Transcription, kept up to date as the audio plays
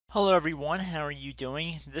Hello everyone, how are you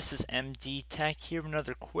doing? This is MD Tech here with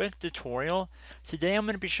another quick tutorial. Today I'm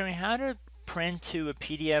going to be showing how to print to a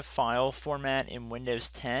PDF file format in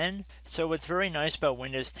Windows 10. So what's very nice about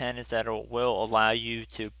Windows 10 is that it will allow you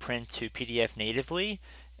to print to PDF natively,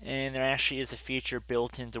 and there actually is a feature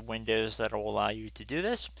built into Windows that will allow you to do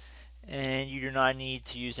this. And you do not need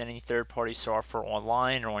to use any third-party software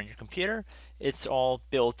online or on your computer. It's all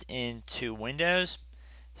built into Windows.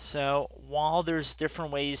 So while there's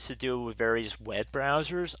different ways to do it with various web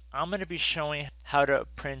browsers, I'm going to be showing how to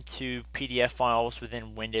print to PDF files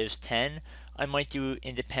within Windows 10. I might do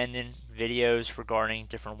independent videos regarding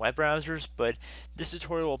different web browsers, but this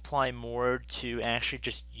tutorial will apply more to actually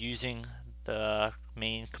just using the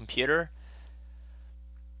main computer.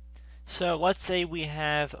 So let's say we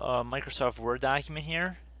have a Microsoft Word document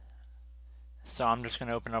here. So I'm just going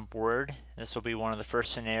to open up Word. This will be one of the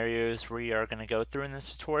first scenarios we are going to go through in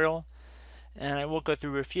this tutorial. And I will go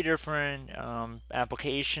through a few different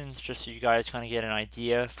applications just so you guys kind of get an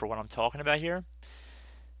idea for what I'm talking about here.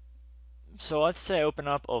 So let's say I open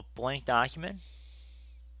up a blank document.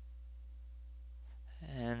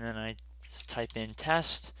 And then I just type in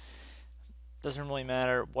test. Doesn't really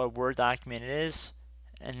matter what Word document it is.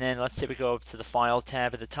 And then let's say we go up to the File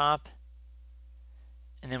tab at the top.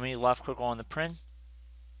 And then we left click on the print.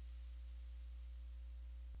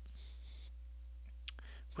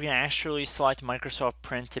 We can actually select Microsoft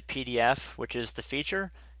Print to PDF, which is the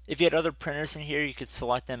feature. If you had other printers in here, you could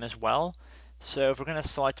select them as well. So if we're going to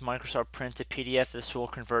select Microsoft Print to PDF, this will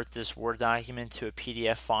convert this Word document to a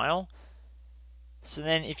PDF file. So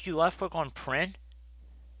then if you left click on print,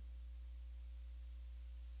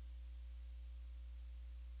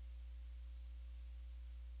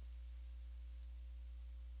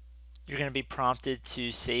 you're going to be prompted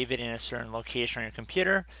to save it in a certain location on your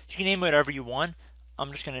computer. You can name it whatever you want.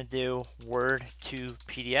 I'm just going to do Word to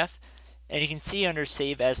PDF. And you can see under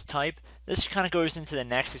Save as Type, this kind of goes into the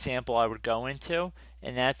next example I would go into,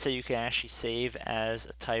 and that's so you can actually save as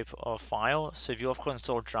a type of file. So if you left click on this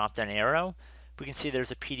little drop down arrow, we can see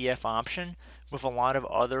there's a PDF option. With a lot of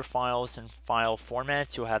other files and file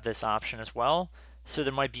formats, you'll have this option as well. So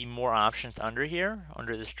there might be more options under here,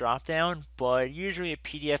 under this drop down, but usually a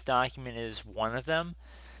PDF document is one of them.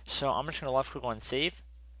 So I'm just going to left click on Save.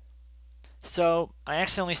 So I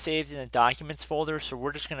accidentally saved in the Documents folder, so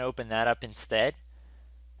we're just going to open that up instead.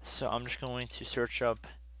 So I'm just going to search up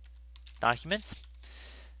Documents.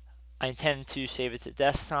 I intend to save it to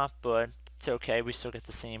desktop, but it's okay, we still get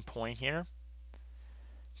the same point here.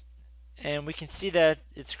 And we can see that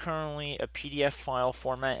it's currently a PDF file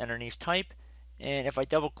format underneath type. And if I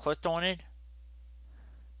double clicked on it,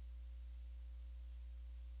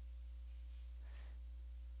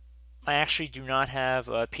 I actually do not have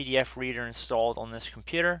a PDF reader installed on this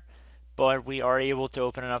computer, but we are able to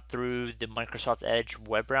open it up through the Microsoft Edge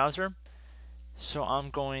web browser. So I'm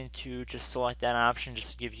going to just select that option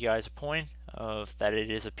just to give you guys a point of that it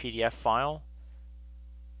is a PDF file.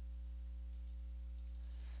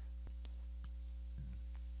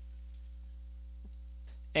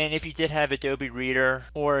 And if you did have Adobe Reader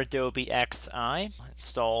or Adobe XI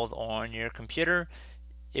installed on your computer,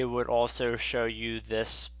 it would also show you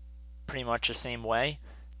this pretty much the same way.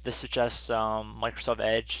 This is just Microsoft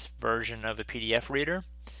Edge version of a PDF reader.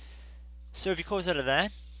 So if you close out of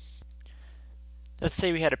that, let's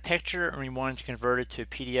say we had a picture and we wanted to convert it to a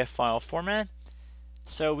PDF file format.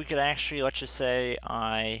 So we could actually, let's just say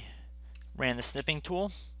I ran the snipping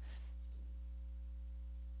tool.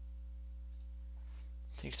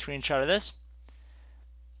 Take a screenshot of this.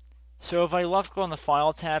 So if I left click on the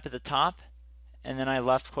File tab at the top, and then I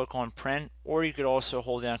left click on Print, or you could also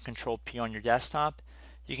hold down Control P on your desktop,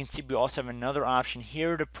 you can see we also have another option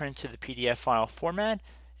here to print to the PDF file format.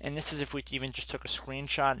 And this is if we even just took a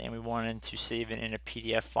screenshot and we wanted to save it in a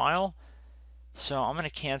PDF file. So I'm going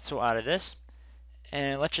to cancel out of this.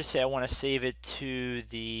 And let's just say I want to save it to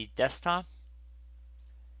the desktop.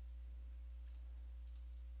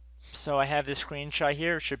 So I have this screenshot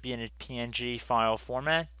here. It should be in a PNG file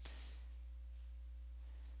format.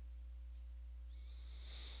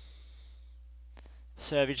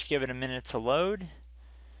 So if you just give it a minute to load,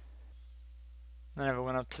 then I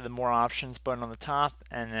went up to the More Options button on the top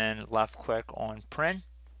and then left click on Print.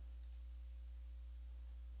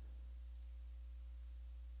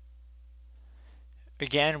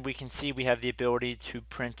 Again, we can see we have the ability to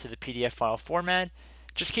print to the PDF file format.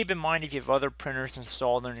 Just keep in mind if you have other printers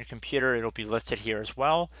installed on your computer, it'll be listed here as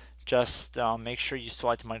well. Just make sure you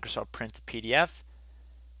select Microsoft Print to PDF.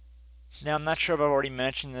 Now I'm not sure if I've already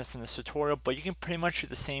mentioned this in this tutorial, but you can pretty much do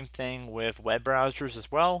the same thing with web browsers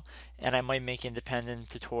as well, and I might make independent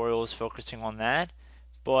tutorials focusing on that.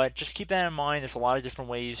 But just keep that in mind. There's a lot of different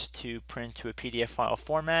ways to print to a PDF file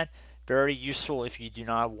format. Very useful if you do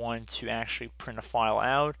not want to actually print a file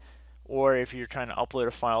out, or if you're trying to upload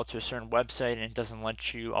a file to a certain website and it doesn't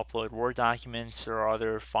let you upload Word documents or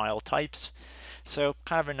other file types. So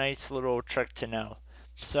kind of a nice little trick to know.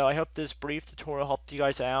 So I hope this brief tutorial helped you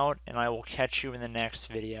guys out, and I will catch you in the next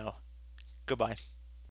video. Goodbye.